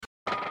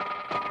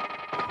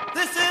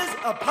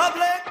a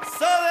public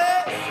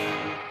service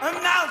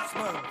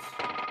announcement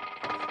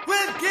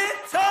with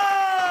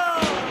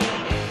guitar.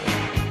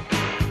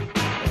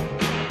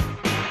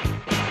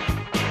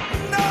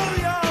 Know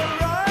your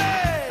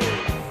rights.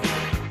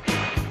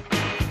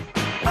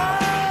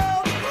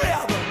 All three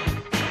of them.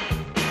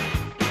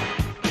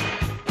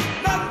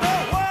 Number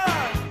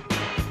one,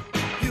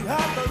 you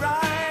have the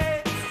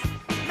right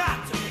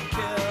not to be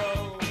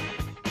killed.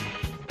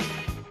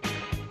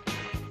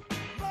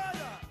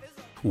 Murder is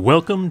a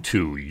Welcome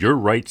to Your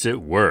Rights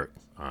at Work.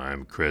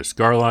 I'm Chris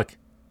Garlock.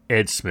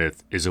 Ed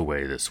Smith is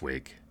away this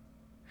week.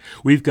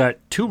 We've got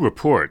two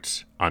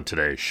reports on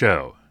today's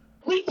show.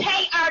 We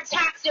pay our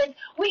taxes.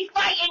 We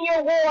fight in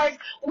your wars.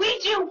 We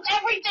do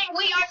everything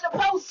we are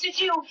supposed to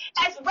do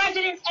as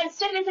residents and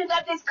citizens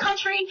of this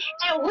country,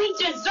 and we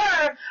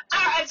deserve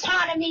our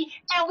autonomy,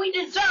 and we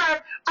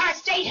deserve our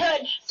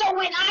statehood. So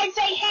when I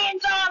say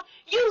hands off,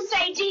 you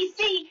say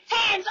DC,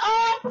 hands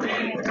off,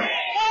 hands off.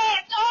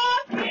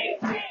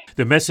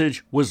 The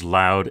message was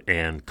loud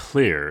and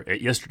clear at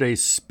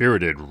yesterday's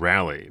spirited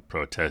rally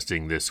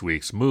protesting this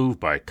week's move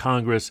by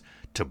Congress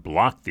to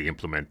block the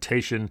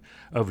implementation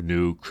of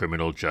new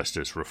criminal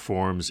justice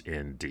reforms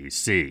in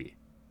D.C.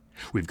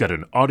 We've got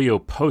an audio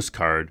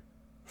postcard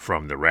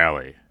from the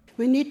rally.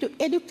 We need to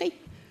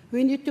educate,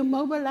 we need to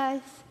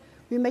mobilize,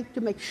 we need to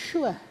make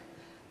sure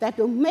that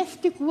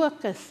domestic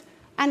workers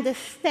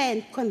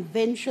understand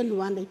Convention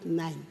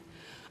 189.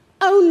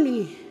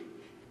 Only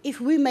if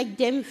we make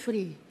them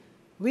free,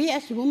 we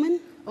as women,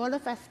 all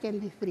of us can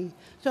be free.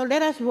 So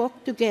let us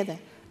work together.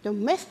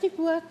 Domestic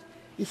work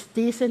is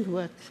decent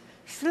work.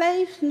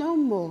 Slaves no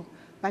more,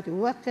 but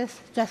workers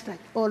just like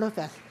all of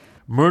us.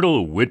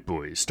 Myrtle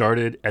Witbooi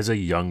started as a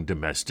young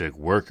domestic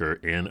worker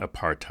in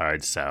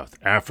apartheid South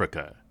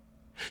Africa.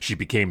 She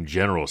became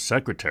General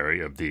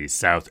Secretary of the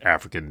South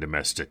African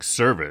Domestic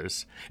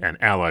Service, an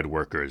Allied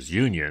Workers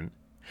Union,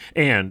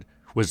 and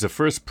was the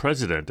first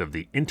president of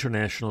the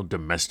International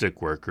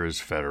Domestic Workers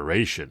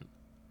Federation.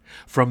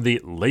 From the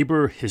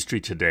Labor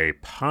History Today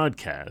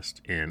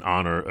podcast in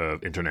honor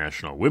of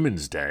International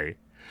Women's Day,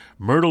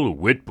 Myrtle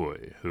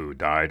Witbooi, who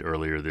died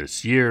earlier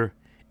this year,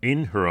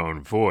 in her own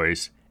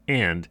voice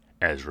and,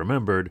 as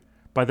remembered,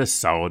 by the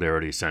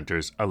Solidarity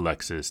Center's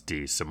Alexis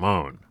D.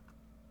 Simone.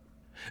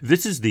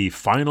 This is the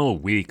final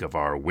week of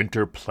our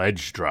Winter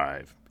Pledge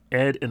Drive.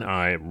 Ed and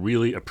I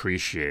really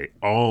appreciate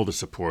all the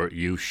support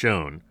you've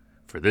shown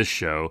for this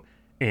show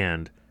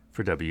and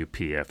for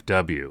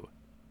WPFW.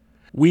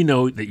 We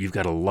know that you've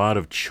got a lot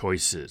of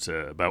choices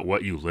about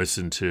what you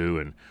listen to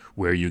and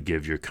where you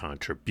give your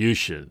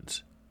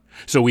contributions.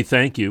 So we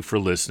thank you for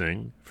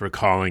listening, for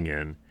calling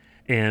in,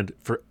 and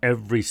for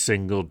every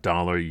single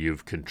dollar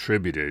you've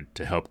contributed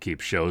to help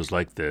keep shows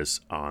like this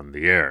on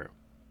the air.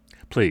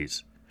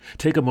 Please,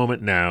 take a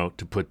moment now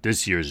to put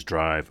this year's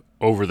drive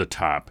over the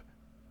top.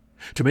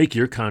 To make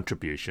your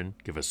contribution,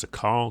 give us a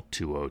call,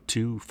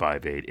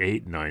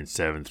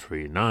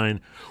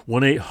 202-588-9739,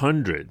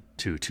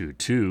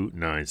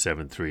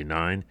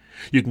 1-800-222-9739.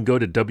 You can go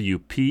to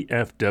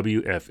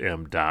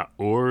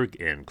WPFWFM.org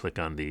and click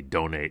on the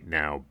Donate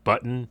Now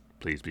button.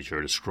 Please be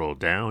sure to scroll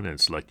down and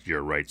select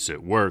Your Rights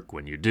at Work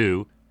when you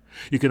do.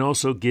 You can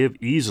also give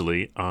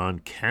easily on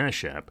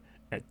Cash App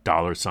at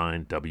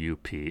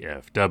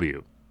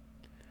 $WPFW.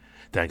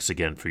 Thanks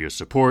again for your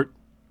support.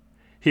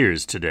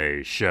 Here's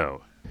today's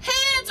show.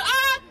 Hands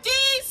off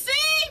DC!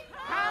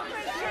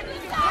 Congress should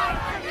decide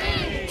for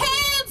me.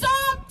 Hands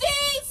off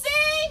DC!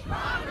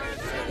 Congress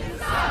should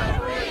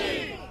decide for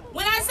me.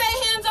 When I say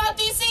hands off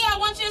DC, I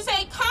want you to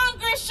say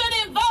Congress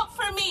shouldn't vote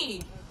for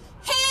me.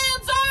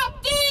 Hands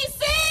off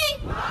DC!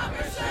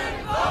 Congress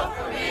shouldn't vote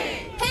for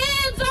me.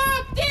 Hands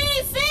off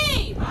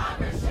DC!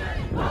 Congress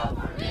shouldn't vote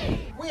for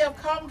me. We have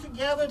come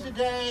together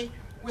today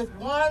with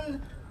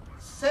one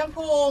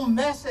simple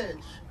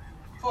message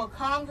for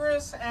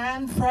Congress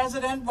and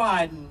President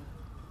Biden.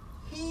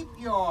 Keep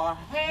your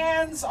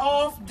hands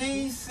off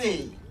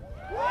D.C.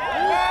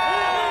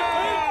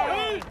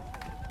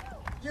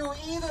 You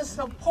either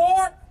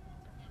support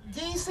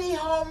D.C.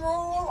 home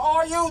rule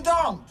or you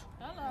don't.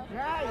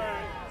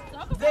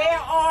 There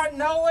are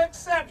no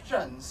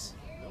exceptions,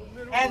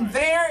 and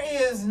there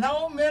is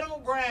no middle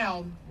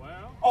ground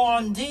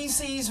on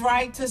D.C.'s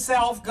right to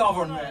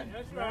self-government.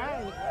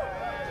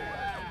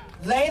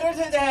 Later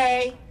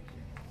today,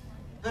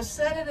 the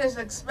Senate is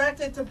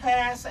expected to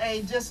pass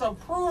a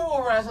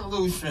disapproval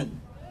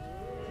resolution.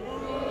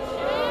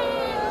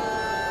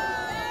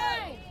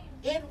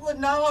 It would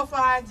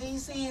nullify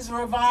D.C.'s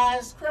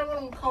revised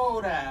Criminal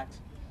Code Act.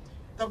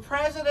 The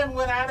president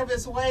went out of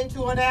his way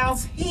to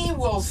announce he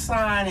will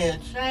sign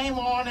it. Shame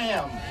on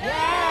him.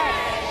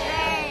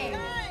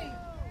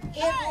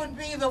 It would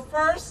be the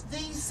first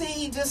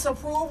D.C.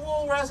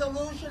 disapproval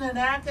resolution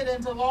enacted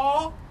into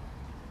law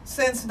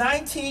since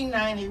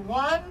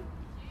 1991.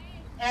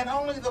 And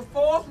only the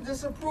fourth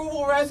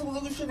disapproval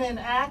resolution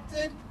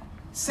enacted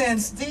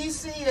since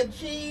D.C.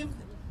 achieved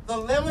the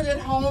limited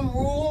home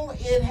rule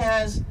it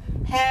has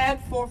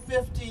had for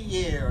 50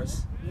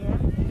 years.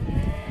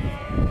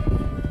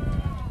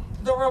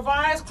 The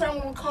revised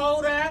Criminal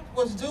Code Act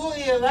was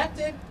duly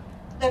enacted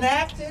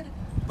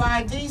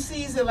by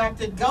DC's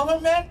elected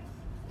government.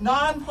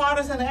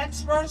 Nonpartisan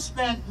experts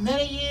spent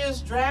many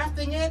years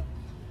drafting it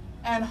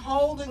and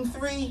holding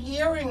 3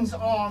 hearings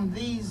on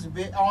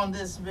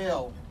this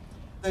bill.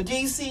 The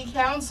DC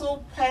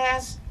Council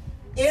passed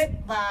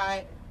it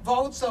by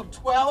votes of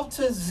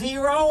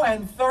 12-0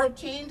 and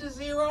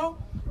 13-0.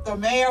 The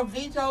mayor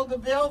vetoed the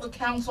bill. The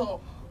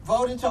council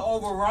voted to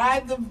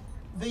override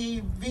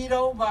the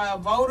veto by a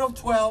vote of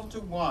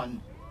 12-1.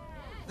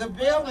 The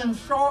bill, in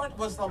short,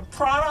 was the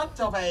product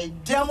of a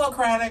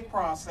democratic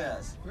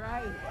process.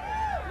 Right.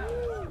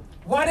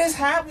 What is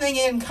happening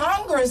in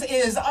Congress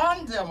is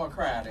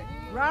undemocratic.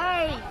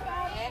 Right.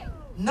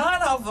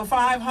 None of the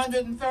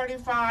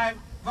 535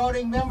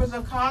 voting members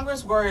of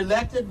Congress were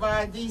elected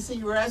by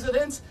DC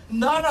residents.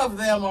 None of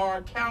them are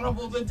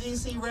accountable to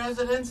DC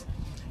residents.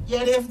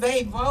 Yet if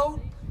they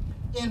vote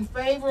in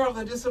favor of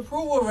the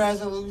disapproval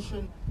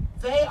resolution,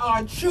 they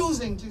are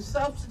choosing to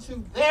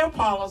substitute their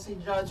policy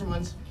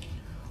judgments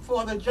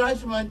for the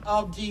judgment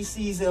of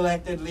DC's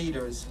elected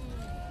leaders.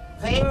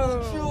 They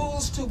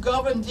choose to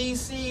govern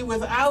DC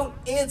without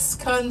its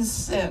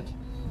consent.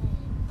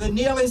 The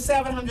nearly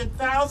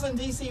 700,000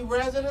 DC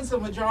residents, a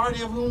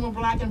majority of whom are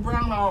black and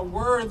brown, are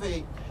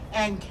worthy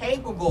and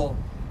capable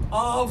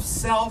of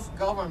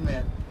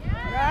self-government.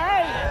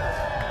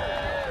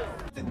 Right.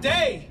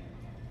 Today,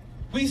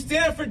 we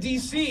stand for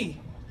DC,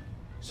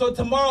 so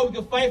tomorrow we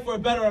can fight for a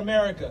better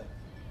America.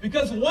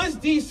 Because once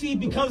DC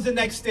becomes the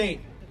next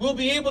state, we'll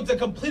be able to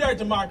complete our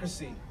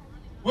democracy.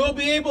 We'll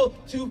be able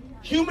to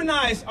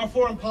humanize our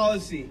foreign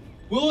policy.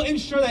 We'll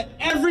ensure that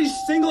every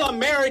single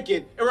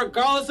American,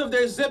 regardless of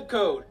their zip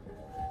code,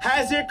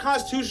 has their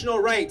constitutional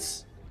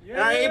rights and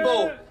are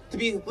able to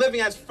be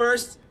living as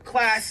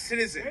first-class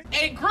citizens.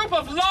 A group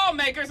of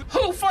lawmakers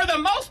who, for the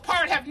most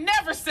part, have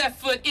never set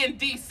foot in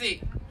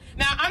D.C.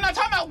 Now, I'm not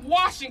talking about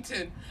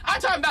Washington.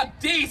 I'm talking about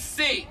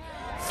D.C.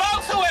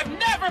 Folks who have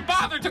never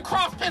bothered to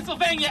cross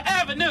Pennsylvania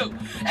Avenue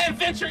and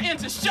venture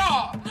into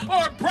Shaw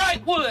or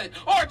Brightwood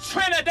or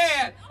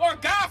Trinidad or,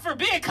 God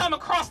forbid, come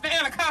across the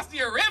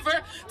Anacostia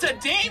River to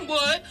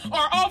Deanwood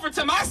or over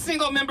to my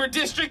single-member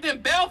district in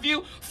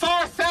Bellevue,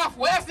 far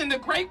southwest in the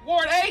Great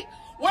Ward 8.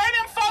 Where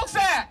them folks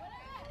at?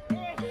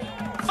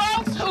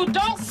 Folks who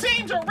don't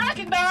seem to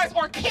recognize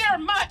or care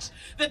much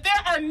that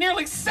there are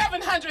nearly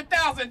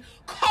 700,000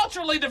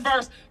 culturally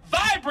diverse,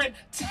 vibrant,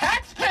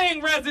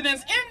 tax-paying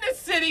residents in this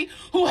city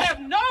who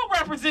have no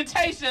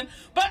representation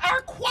but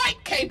are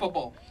quite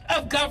capable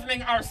of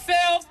governing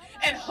ourselves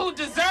and who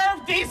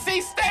deserve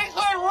D.C.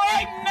 statehood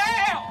right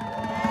now.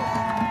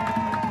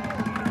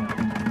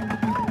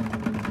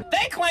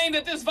 They claim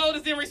that this vote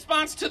is in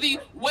response to the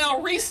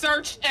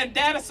well-researched and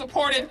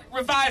data-supported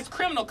revised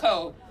criminal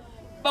code.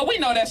 But we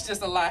know that's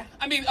just a lie.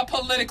 I mean, a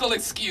political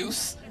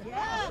excuse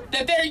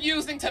that they're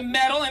using to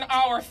meddle in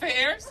our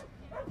affairs.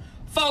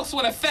 Folks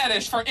with a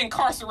fetish for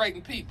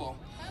incarcerating people,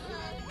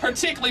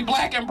 particularly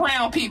black and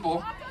brown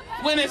people,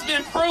 when it's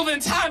been proven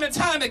time and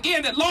time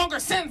again that longer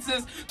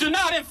sentences do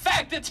not in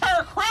fact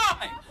deter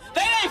crime.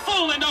 They ain't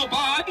fooling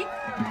nobody.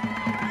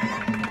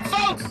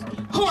 Folks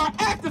who are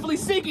actively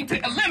seeking to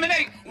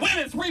eliminate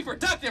women's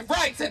reproductive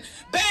rights and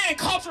ban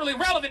culturally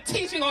relevant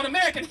teaching on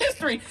American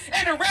history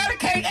and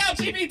eradicate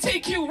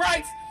LGBTQ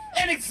rights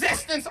and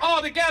existence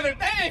altogether.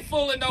 They ain't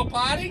fooling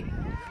nobody.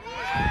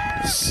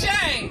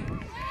 Shame.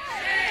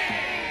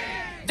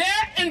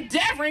 They're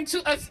endeavoring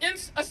to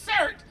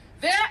assert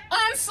their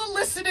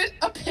unsolicited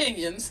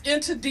opinions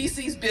into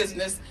DC's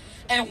business,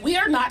 and we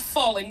are not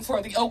falling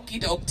for the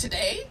okie doke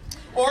today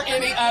or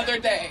any other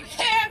day.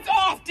 Hands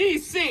off,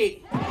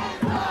 DC!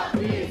 Hands off,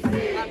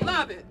 DC! I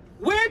love it.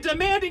 We're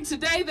demanding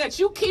today that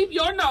you keep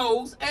your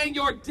nose and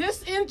your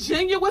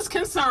disingenuous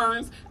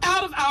concerns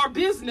out of our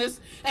business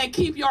and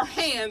keep your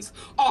hands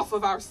off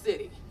of our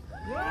city.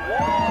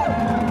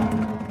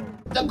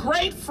 The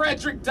great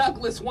Frederick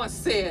Douglass once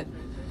said,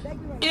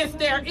 "If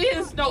there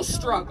is no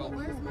struggle,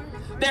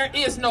 there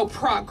is no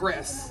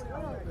progress."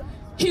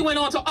 He went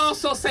on to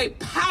also say,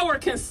 "Power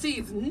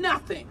concedes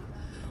nothing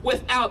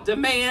without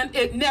demand.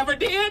 It never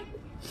did,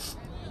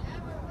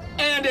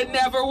 and it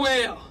never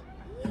will."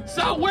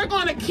 So we're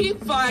going to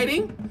keep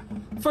fighting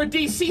for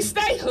DC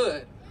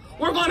statehood.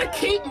 We're going to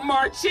keep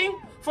marching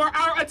for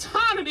our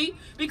autonomy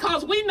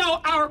because we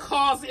know our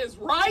cause is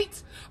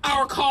right,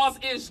 our cause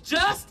is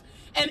just,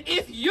 and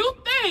if you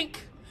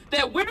think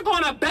that we're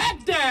going to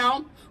back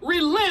down,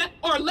 relent,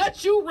 or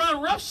let you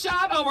run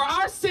roughshod over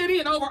our city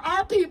and over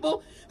our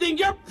people, then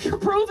you're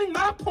proving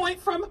my point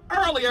from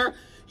earlier.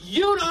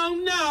 You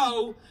don't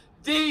know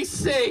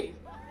DC. It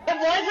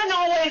wasn't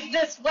always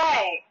this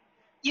way.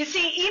 You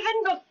see,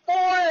 even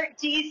before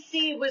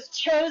DC was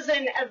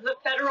chosen as the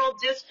federal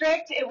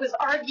district, it was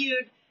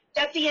argued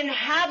that the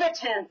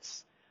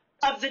inhabitants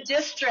of the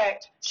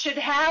district should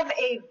have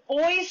a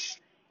voice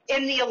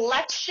in the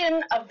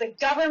election of the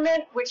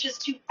government, which is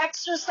to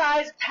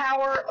exercise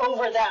power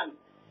over them.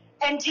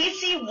 And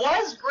DC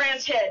was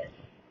granted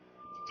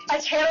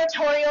a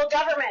territorial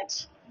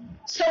government.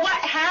 So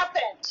what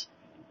happened?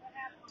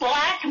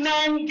 Black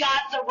men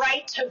got the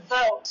right to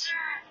vote.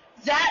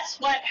 That's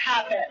what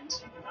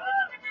happened.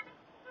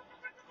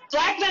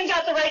 Black men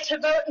got the right to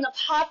vote, and the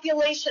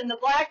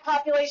black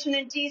population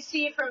in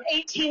D.C. from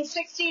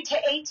 1860 to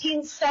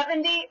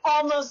 1870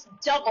 almost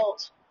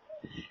doubled.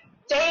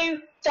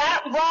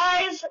 That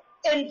rise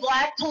in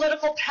black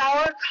political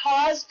power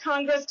caused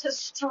Congress to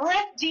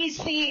strip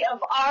D.C.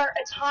 of our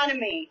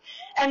autonomy.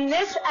 And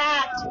this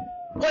act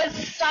was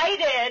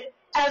cited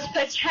as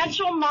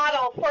potential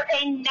model for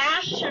a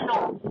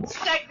national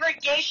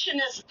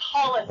segregationist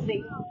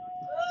policy.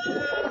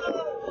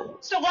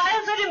 So why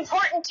is it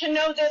important to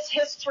know this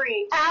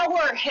history,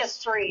 our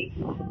history?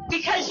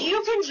 Because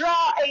you can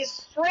draw a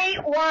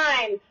straight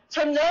line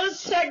from those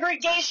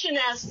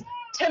segregationists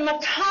to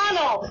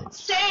McConnell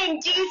saying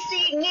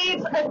D.C.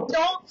 needs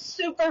adult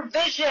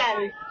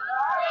supervision,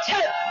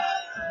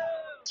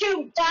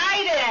 to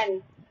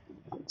Biden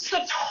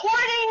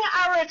supporting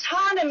our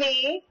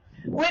autonomy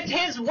with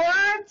his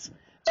words,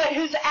 but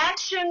whose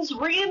actions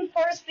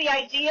reinforce the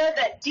idea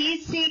that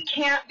D.C.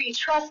 can't be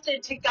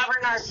trusted to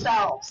govern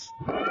ourselves.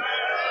 For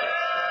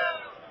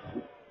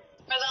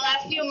the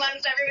last few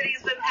months,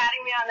 everybody's been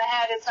patting me on the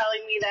head and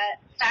telling me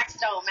that facts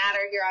don't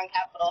matter here on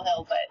Capitol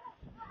Hill, but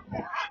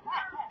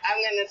I'm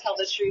going to tell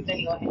the truth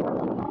anyway.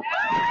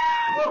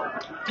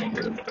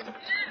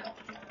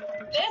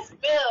 This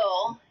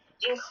bill,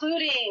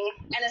 including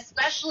and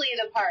especially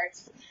the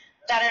parts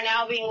that are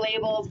now being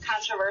labeled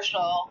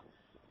controversial,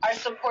 are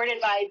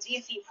supported by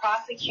D.C.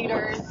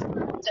 prosecutors,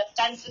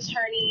 defense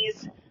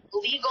attorneys,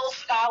 legal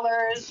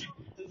scholars,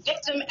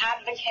 victim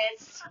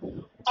advocates,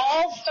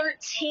 all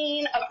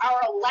 13 of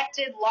our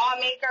elected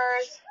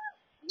lawmakers,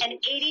 and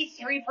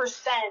 83%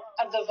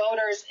 of the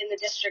voters in the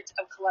District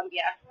of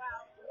Columbia.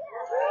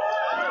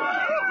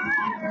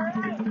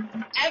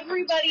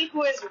 Everybody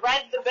who has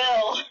read the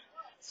bill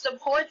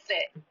supports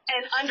it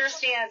and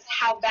understands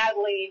how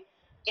badly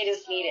it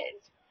is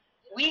needed.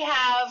 We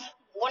have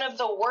one of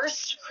the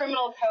worst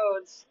criminal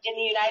codes in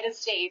the United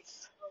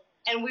States,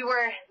 and we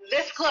were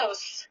this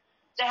close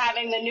to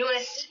having the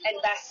newest and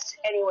best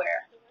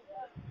anywhere.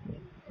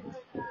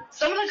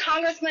 Some of the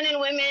congressmen and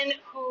women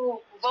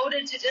who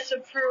voted to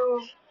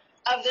disapprove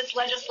of this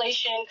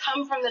legislation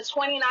come from the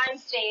 29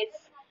 states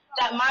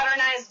that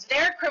modernized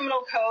their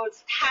criminal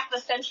codes half a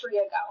century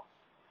ago.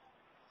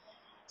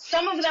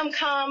 Some of them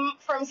come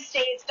from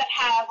states that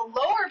have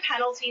lower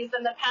penalties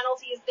than the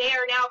penalties they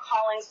are now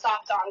calling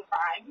soft on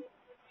crime.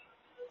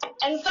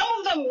 And some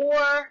of them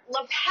wore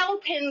lapel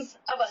pins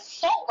of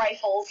assault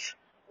rifles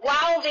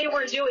while they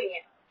were doing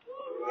it.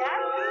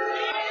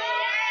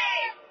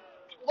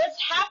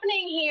 What's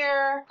happening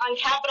here on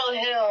Capitol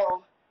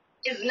Hill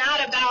is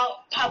not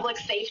about public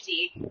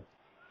safety.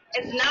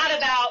 It's not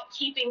about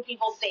keeping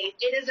people safe.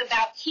 It is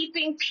about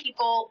keeping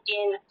people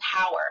in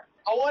power.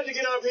 I wanted to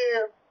get up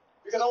here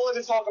because I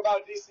wanted to talk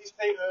about D.C.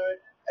 statehood.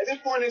 At this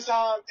point in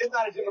time, it's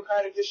not a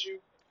Democratic issue.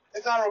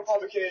 It's not a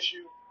Republican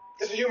issue.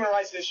 It's a human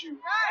rights issue.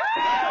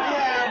 We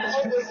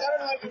have over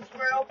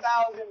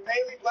 712,000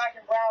 mainly black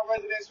and brown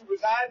residents who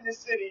reside in this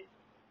city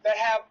that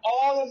have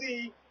all of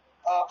the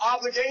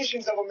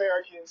obligations of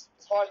Americans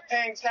as far as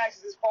paying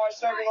taxes, as far as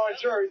serving on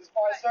juries, as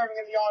far as serving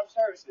in the armed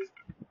services,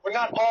 but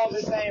not all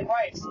the same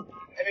rights.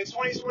 And in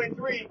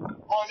 2023,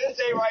 on this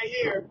day right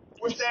here,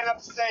 we're standing up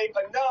to say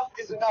enough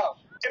is enough.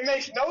 It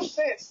makes no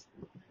sense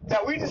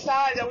that we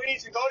decide that we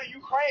need to go to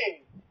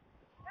Ukraine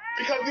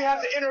because we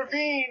have to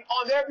intervene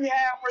on their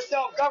behalf for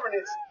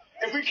self-governance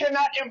if we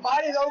cannot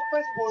embody those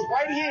principles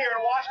right here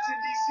in Washington,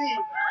 D.C.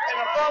 and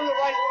affirm the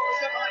rights of over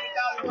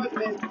 700,000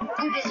 residents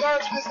who deserve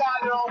to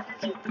decide their own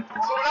future.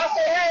 So when I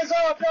say hands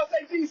off, they'll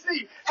say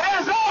D.C.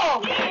 Hands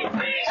off!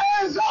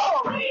 Hands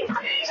off!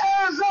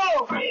 Hands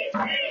off!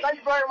 Thank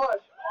you very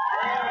much.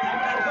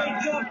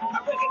 Wake up,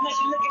 I recognize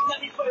you looking at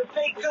me for the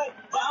pay cut,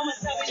 but I'm a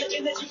savage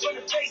looking at you from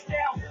the face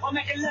down. I'm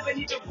making love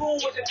in the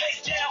room with the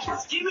face down.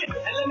 Scheme it,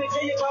 and let me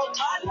tell you about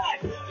my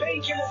life.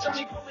 Painkillers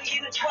only put me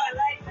in the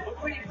twilight, but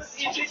pretty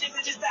pussy and bitches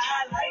is just a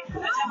highlight. I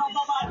tell my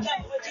mama I love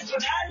her, just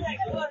what I like.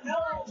 Lord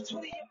knows,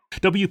 20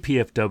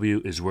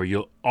 WPFW is where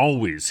you'll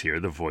always hear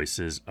the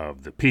voices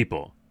of the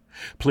people.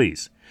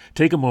 Please,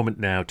 take a moment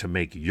now to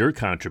make your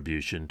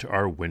contribution to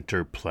our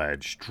Winter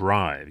Pledge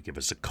Drive. Give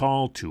us a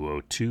call,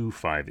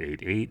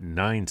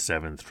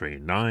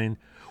 202-588-9739,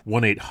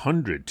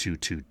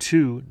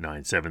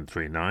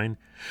 1-800-222-9739.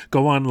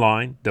 Go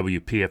online,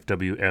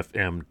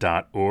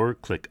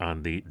 WPFWFM.org, click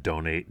on the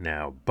Donate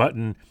Now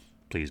button.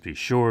 Please be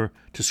sure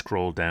to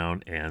scroll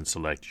down and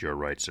select your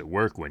rights at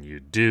work when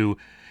you do.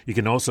 You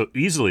can also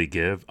easily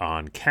give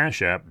on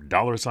Cash App,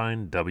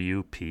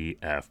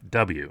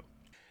 $WPFW.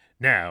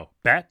 Now,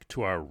 back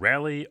to our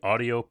rally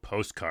audio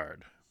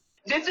postcard.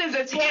 This is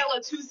a tale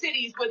of two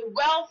cities with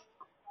wealth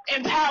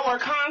and power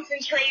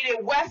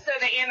concentrated west of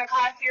the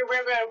Anacostia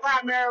River in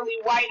primarily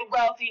white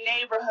wealthy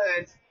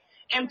neighborhoods,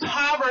 and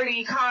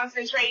poverty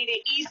concentrated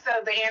east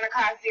of the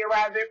Anacostia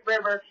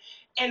River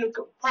in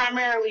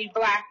primarily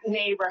black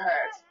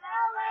neighborhoods.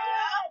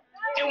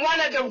 In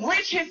one of the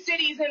richest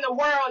cities in the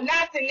world,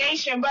 not the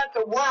nation but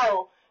the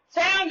world,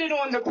 founded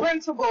on the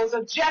principles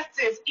of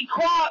justice,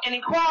 and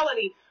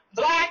equality.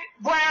 Black,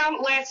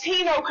 brown,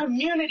 Latino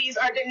communities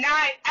are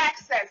denied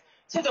access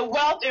to the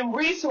wealth and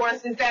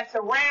resources that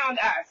surround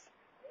us.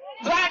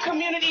 Black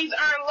communities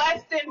earn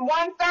less than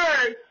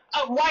 1/3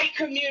 of white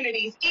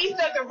communities. East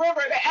of the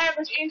river, the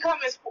average income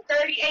is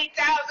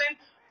 $38,000.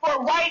 For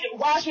white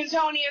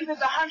Washingtonians,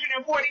 it's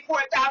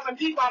 144,000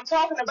 people. I'm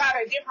talking about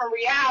a different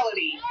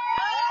reality.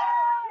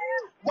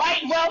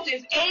 White wealth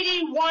is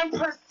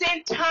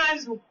 81%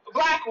 times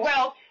black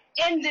wealth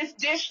in this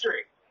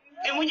district.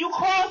 And when you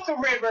cross the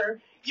river,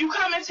 you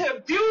come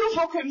into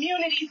beautiful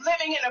communities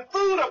living in a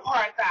food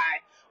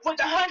apartheid, with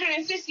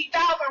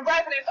 160,000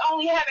 residents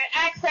only having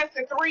access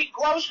to 3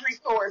 grocery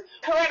stores.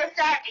 Coretta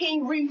Scott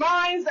King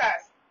reminds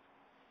us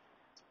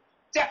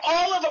that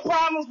all of the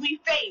problems we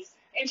face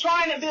in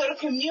trying to build a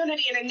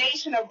community and a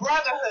nation of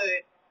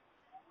brotherhood,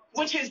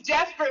 which is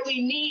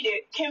desperately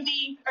needed, can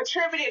be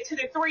attributed to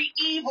the 3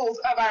 evils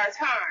of our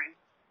time: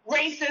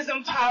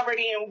 racism,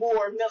 poverty, and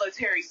war,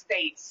 military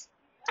states.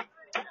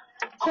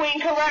 Queen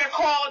Coretta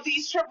called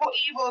these triple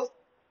evils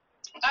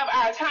of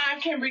our time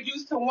can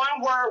reduce to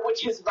one word,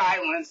 which is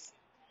violence.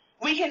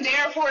 We can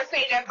therefore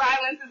say that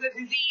violence is a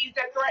disease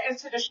that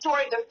threatens to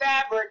destroy the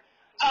fabric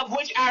of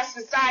which our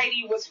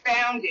society was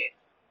founded,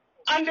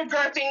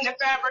 undergirding the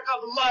fabric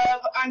of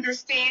love,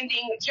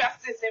 understanding,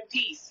 justice, and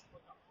peace.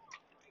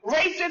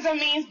 Racism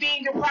means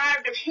being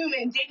deprived of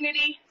human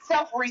dignity,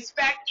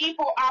 self-respect,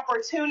 equal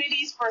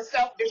opportunities for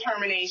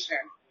self-determination.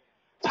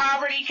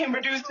 Poverty can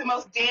produce the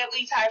most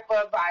deadly type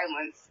of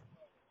violence.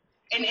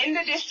 And in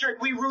the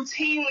district, we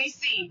routinely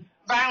see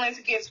violence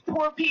against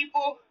poor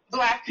people,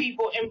 black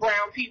people, and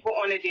brown people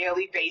on a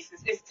daily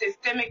basis. It's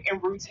systemic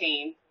and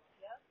routine.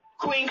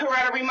 Queen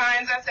Coretta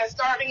reminds us that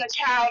starving a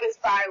child is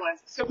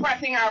violence,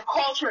 suppressing our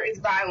culture is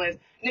violence,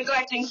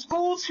 neglecting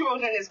school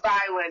children is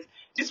violence,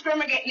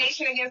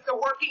 discrimination against the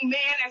working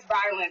man is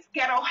violence,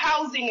 ghetto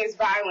housing is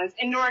violence,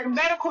 ignoring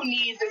medical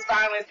needs is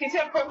violence,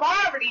 contempt for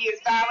poverty is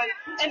violence,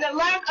 and the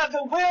lack of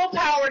the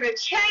willpower to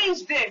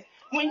change this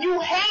when you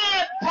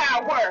have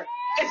power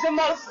is the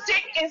most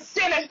sick and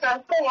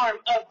sinister form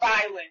of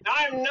violence.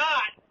 I'm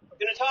not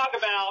going to talk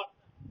about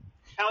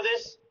how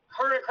this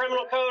current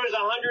criminal code is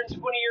 120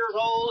 years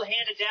old,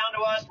 handed down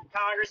to us from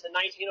Congress in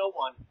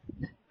 1901.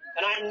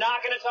 And I'm not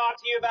going to talk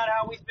to you about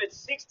how we spent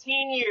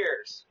 16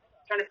 years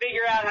trying to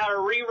figure out how to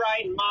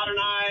rewrite and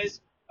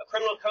modernize a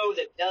criminal code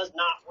that does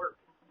not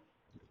work.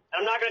 And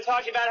I'm not going to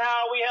talk to you about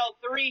how we held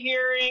 3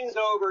 hearings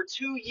over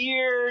 2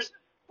 years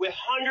with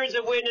hundreds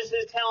of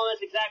witnesses telling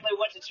us exactly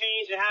what to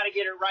change and how to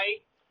get it right.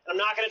 And I'm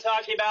not going to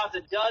talk to you about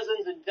the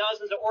dozens and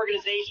dozens of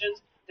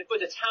organizations that put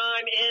the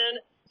time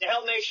in to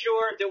help make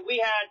sure that we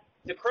had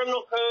the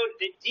criminal code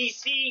that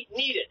D.C.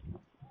 needed.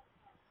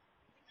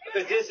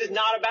 Because this is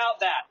not about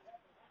that.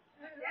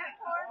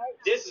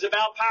 This is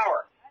about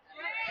power.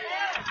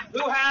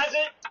 Who has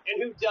it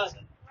and who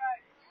doesn't?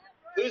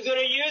 Who's going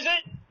to use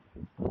it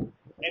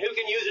and who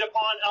can use it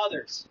upon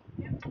others?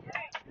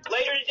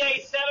 Later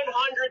today,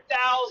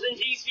 700,000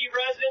 D.C.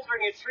 residents are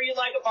going to get treated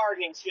like a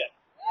bargaining chip.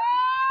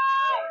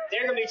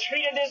 They're going to be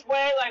treated this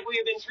way like we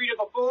have been treated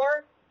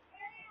before.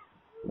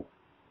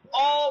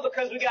 All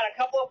because we got a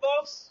couple of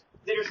folks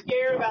that are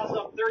scared about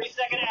some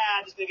 30-second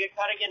ad that's going to get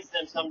cut against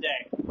them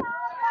someday.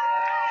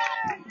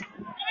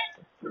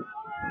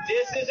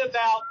 This is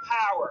about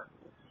power.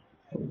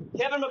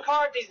 Kevin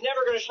McCarthy's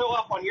never going to show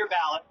up on your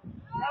ballot.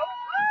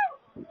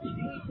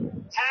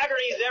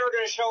 Haggerty's never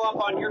going to show up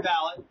on your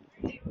ballot.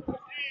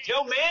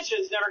 Joe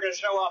Manchin's never going to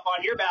show up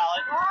on your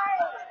ballot.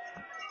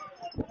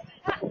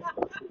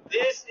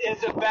 This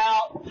is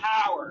about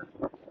power.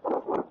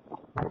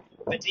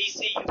 But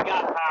D.C., you've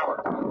got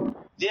power.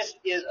 This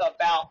is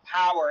about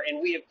power,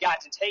 and we have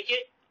got to take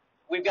it.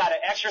 We've got to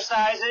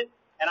exercise it,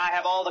 and I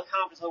have all the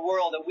confidence in the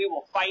world that we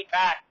will fight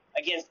back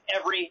against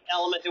every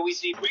element that we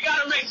see. We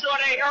got to make sure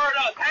they heard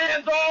us.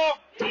 Hands off!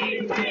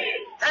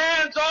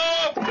 Hands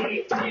off!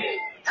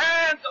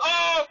 Hands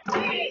off!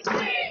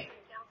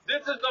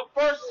 This is the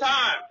first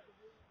time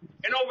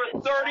in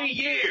over 30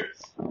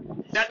 years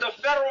that the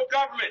federal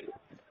government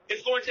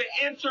is going to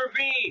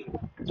intervene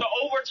to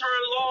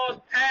overturn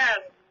laws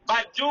passed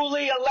by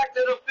duly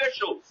elected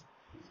officials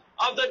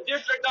of the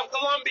District of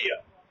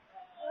Columbia,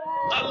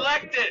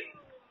 elected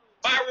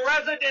by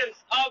residents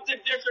of the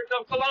District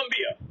of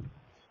Columbia.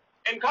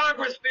 And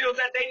Congress feels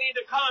that they need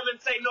to come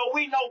and say, no,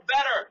 we know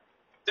better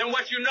than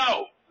what you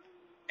know.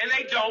 And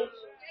they don't.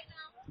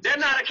 They're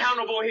not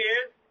accountable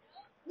here.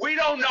 We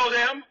don't know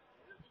them.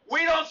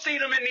 We don't see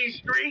them in these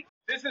streets.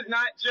 This is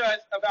not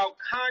just about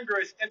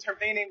Congress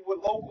intervening with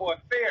local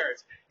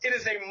affairs. It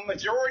is a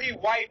majority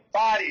white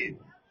body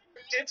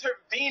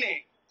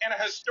intervening in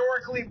a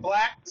historically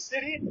black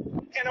city,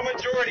 in a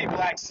majority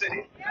black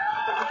city.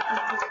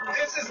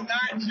 This is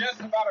not just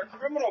about a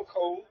criminal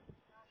code.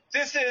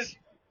 This is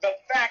the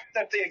fact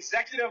that the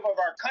executive of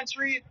our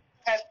country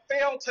has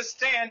failed to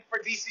stand for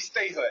D.C.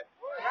 statehood.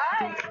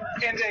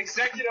 And the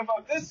executive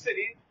of this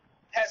city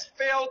has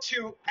failed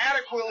to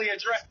adequately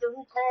address the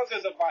root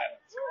causes of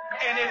violence.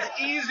 And it's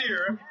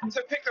easier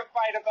to pick a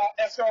fight about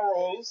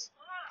SROs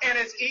And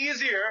it's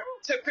easier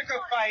to pick a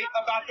fight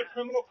about the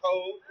criminal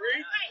code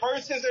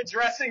versus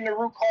addressing the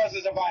root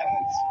causes of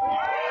violence.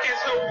 And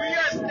so we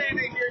are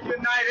standing here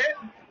united,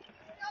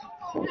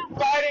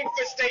 fighting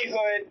for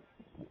statehood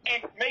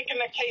and making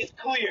the case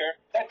clear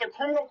that the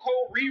criminal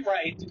code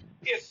rewrite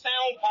is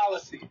sound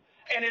policy.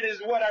 And it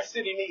is what our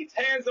city needs.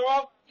 Hands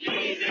off.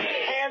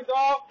 Hands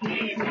off.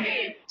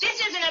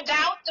 This isn't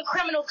about the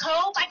criminal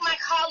code, like my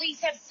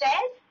colleagues have said,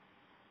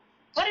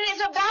 but it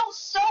is about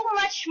so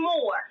much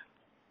more.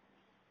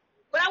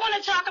 But I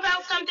want to talk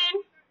about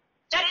something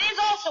that it is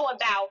also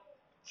about.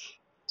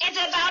 It's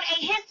about a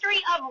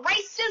history of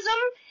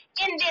racism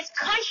in this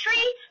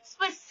country,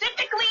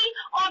 specifically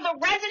on the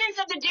residents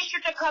of the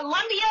District of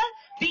Columbia,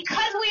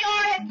 because we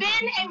have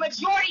been a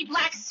majority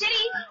black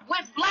city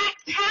with black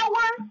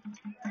power.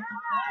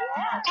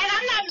 And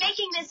I'm not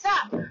making this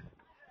up.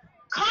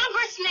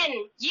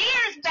 Congressmen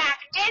years back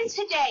and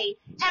today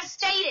have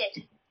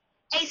stated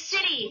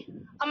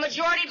a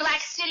majority black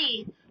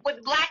city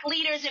with black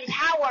leaders in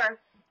power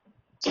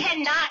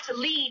cannot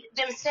lead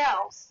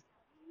themselves.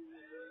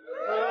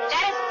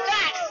 That is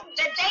facts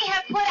that they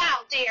have put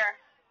out there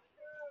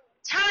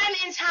time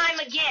and time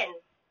again.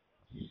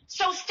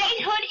 So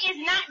statehood is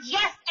not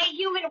just a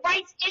human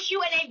rights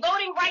issue and a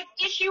voting rights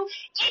issue.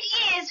 It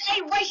is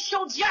a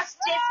racial justice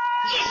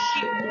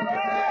issue.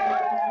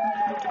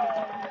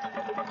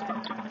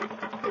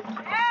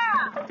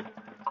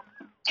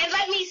 And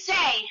let me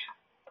say,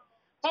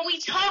 when we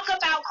talk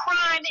about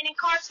crime and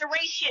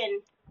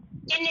incarceration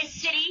in this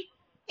city,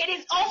 it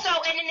is also,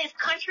 and in this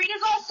country, it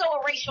is also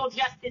a racial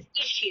justice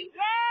issue.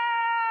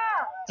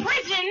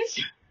 Prisons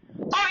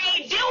are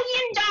 $1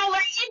 billion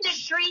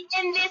industry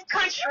in this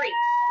country.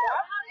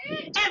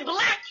 And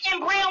black and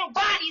brown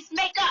bodies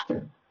make up.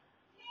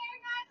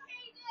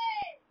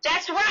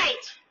 That's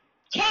right.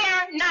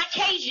 Care, not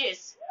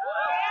cages.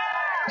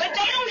 But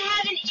they don't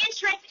have an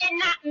interest in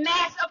not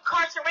mass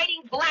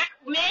incarcerating black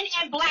men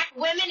and black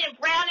women and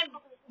brown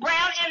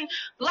and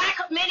black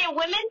men and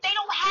women. They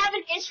don't have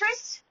an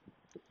interest.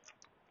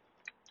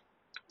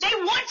 They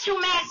want to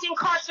mass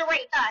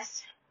incarcerate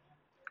us.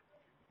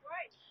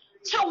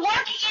 To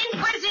work in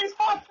prisons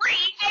for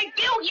free, $1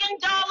 billion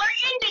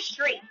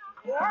industry.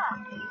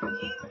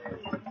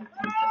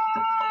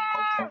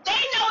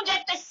 They know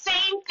that the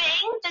same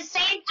thing, the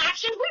same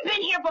actions, we've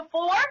been here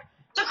before.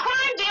 The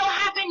crime bill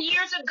happened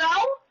years ago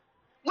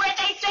where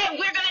they said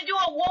we're going to do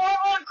a war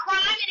on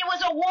crime and it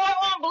was a war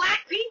on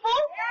black people.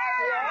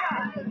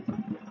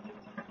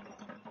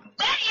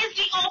 That is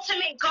the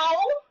ultimate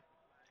goal.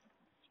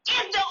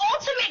 If the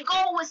ultimate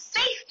goal was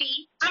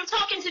safety, I'm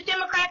talking to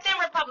Democrats and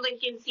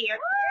Republicans here.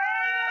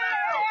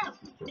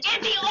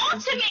 If the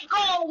ultimate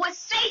goal was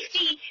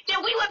safety,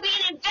 then we would be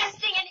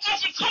investing in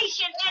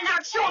education in our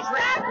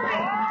children.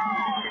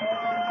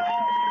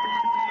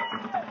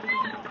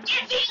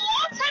 If the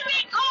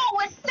ultimate goal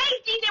was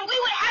safety, then we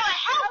would have a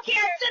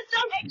healthcare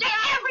system that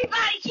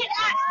everybody can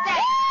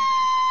access.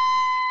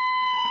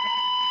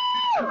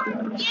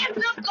 If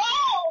the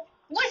goal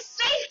was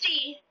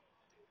safety,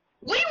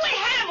 we would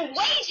have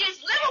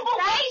wages, livable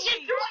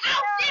wages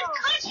throughout this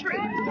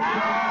country.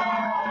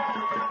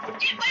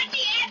 If at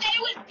the end that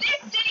it was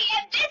this city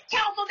and this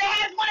council that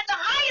has one of the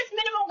highest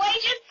minimum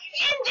wages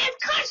in this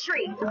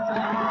country.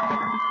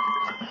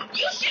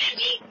 You shouldn't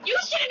be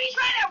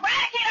trying to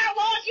eradicate our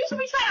laws. You should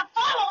be trying to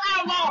follow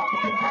our laws.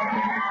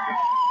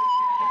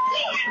 We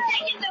have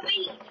taken the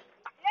lead.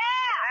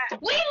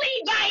 We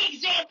lead by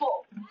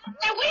example.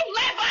 And we've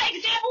led by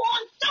example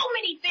on so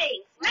many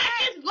things. Not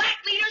just black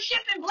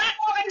leadership and black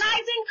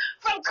organizing,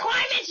 from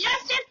climate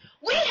justice.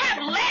 We have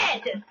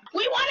led.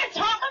 We want to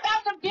talk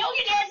about the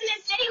billionaires in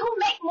this city who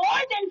make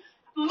more than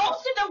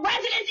most of the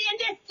residents in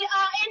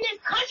this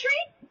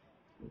country.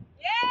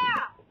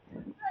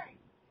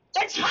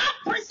 The top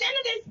percent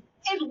of this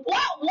is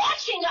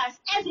watching us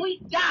as we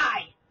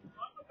die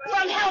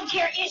from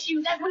healthcare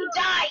issues, as we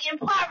die in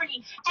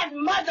poverty, as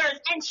mothers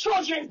and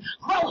children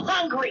grow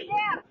hungry.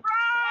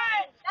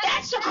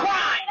 That's a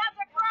crime.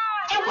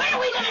 And when are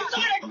we going to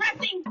start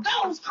addressing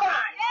those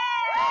crimes?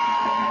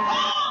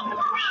 All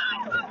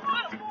crimes.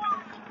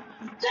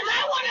 Because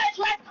I want to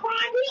address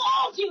crime. We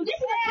all do. This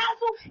is a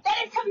council that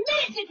is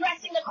committed to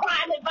addressing the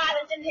crime and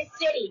violence in this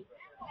city.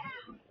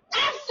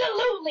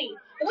 Absolutely.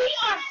 We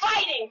are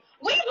fighting.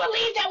 We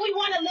believe that we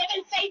want to live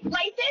in safe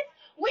places.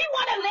 We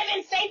want to live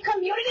in safe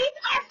communities.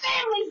 Our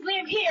families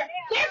live here.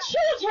 Their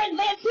children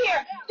live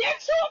here. Their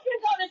children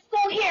go to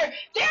school here.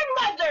 Their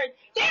mothers,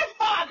 their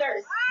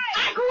fathers.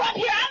 I grew up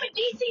here. I'm a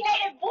D.C.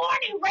 native, born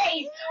and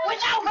raised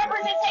without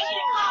representation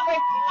in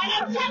Congress. And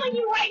I'm telling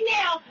you right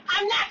now,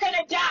 I'm not going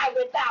to die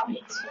without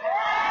it.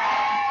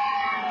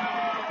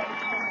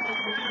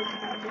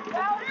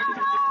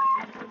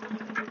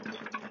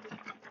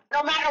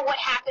 No matter what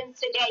happens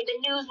today, the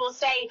news will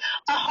say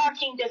a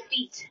harking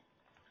defeat.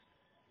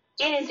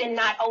 It is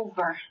not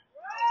over.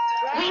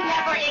 We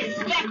never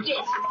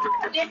expected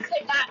this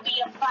could not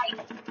be a fight.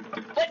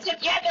 But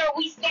together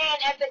we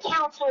stand as the council.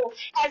 council,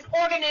 as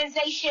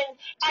organizations,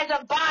 as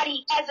a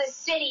body, as a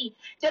city,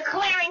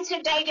 declaring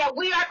today that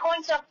we are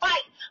going to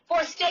fight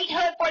for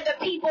statehood for the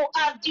people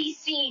of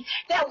D.C.,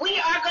 that we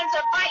are going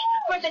to fight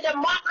for the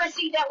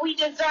democracy that we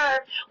deserve.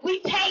 We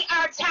pay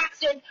our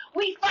taxes.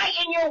 We fight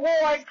in your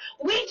wars.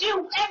 We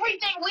do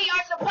everything we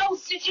are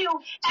supposed to do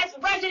as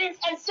residents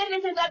and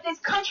citizens of this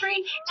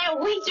country, and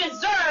we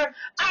deserve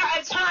our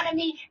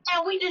autonomy,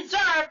 and we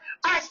deserve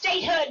our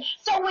statehood.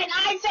 So when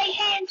I say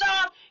hands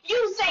off,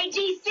 you say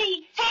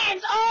D.C.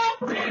 Hands off.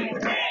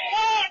 Hands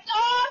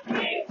off.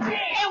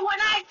 And when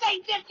I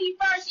say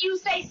 51st, you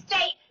say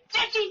state.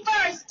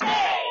 51st.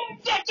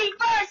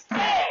 51st.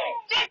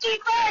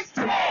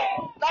 51st.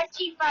 Let's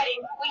keep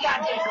fighting. We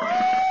got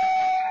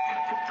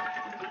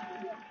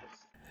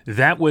this.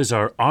 That was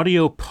our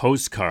audio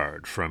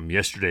postcard from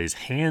yesterday's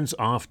Hands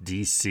Off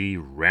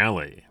DC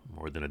rally.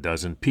 More than a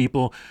dozen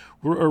people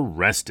were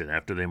arrested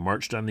after they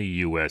marched on the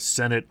U.S.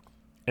 Senate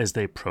as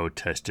they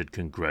protested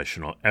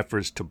congressional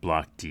efforts to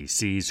block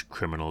DC's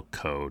criminal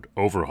code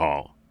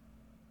overhaul.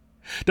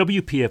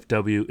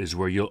 WPFW is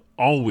where you'll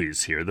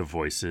always hear the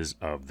voices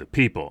of the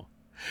people.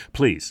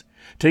 Please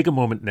take a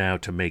moment now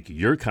to make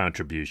your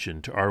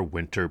contribution to our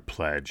Winter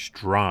Pledge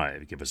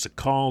Drive. Give us a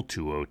call,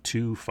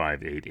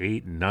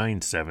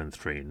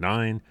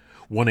 202-588-9739,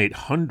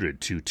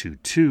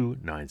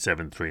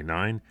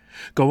 1-800-222-9739.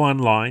 Go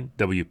online,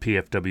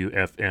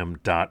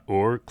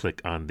 WPFWFM.org,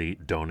 click on the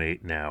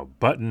Donate Now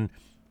button.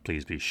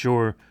 Please be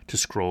sure to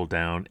scroll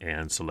down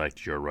and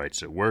select Your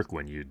Rights at Work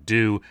when you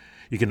do.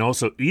 You can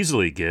also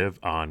easily give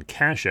on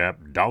Cash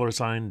App,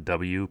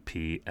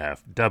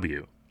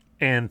 $WPFW.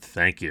 And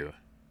thank you.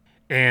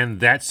 And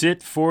that's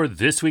it for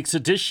this week's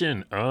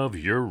edition of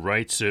Your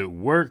Rights at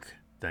Work.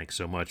 Thanks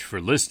so much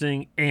for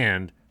listening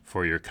and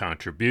for your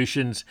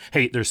contributions.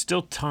 Hey, there's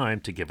still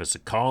time to give us a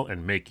call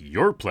and make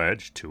your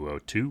pledge,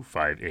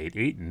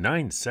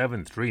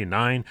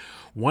 202-588-9739,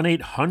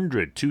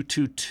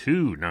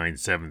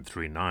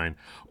 1-800-222-9739,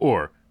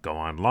 or go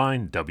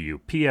online,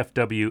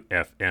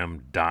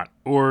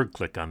 WPFWFM.org,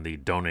 click on the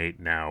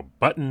Donate Now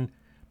button.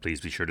 Please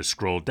be sure to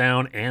scroll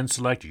down and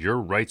select Your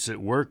Rights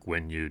at Work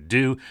when you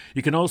do.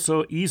 You can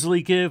also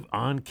easily give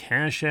on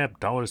Cash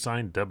App,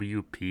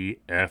 $WPFW.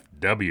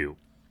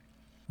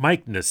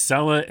 Mike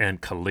Nassella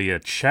and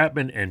Kahlia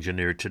Chapman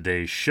engineered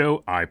today's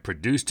show. I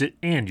produced it,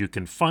 and you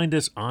can find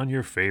us on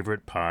your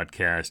favorite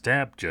podcast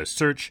app. Just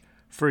search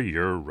for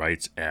Your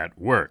Rights at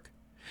Work.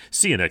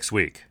 See you next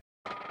week.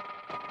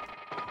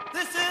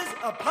 This is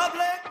a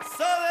public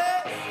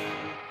service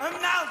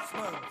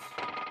announcement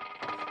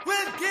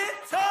with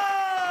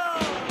guitar.